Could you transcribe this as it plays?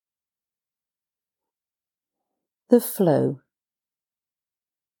The flow.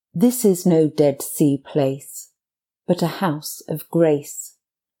 This is no Dead Sea place, but a house of grace.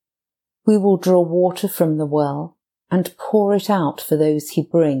 We will draw water from the well and pour it out for those he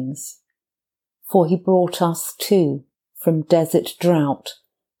brings. For he brought us too from desert drought,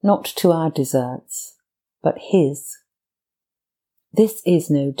 not to our deserts, but his. This is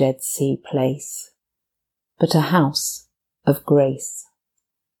no Dead Sea place, but a house of grace.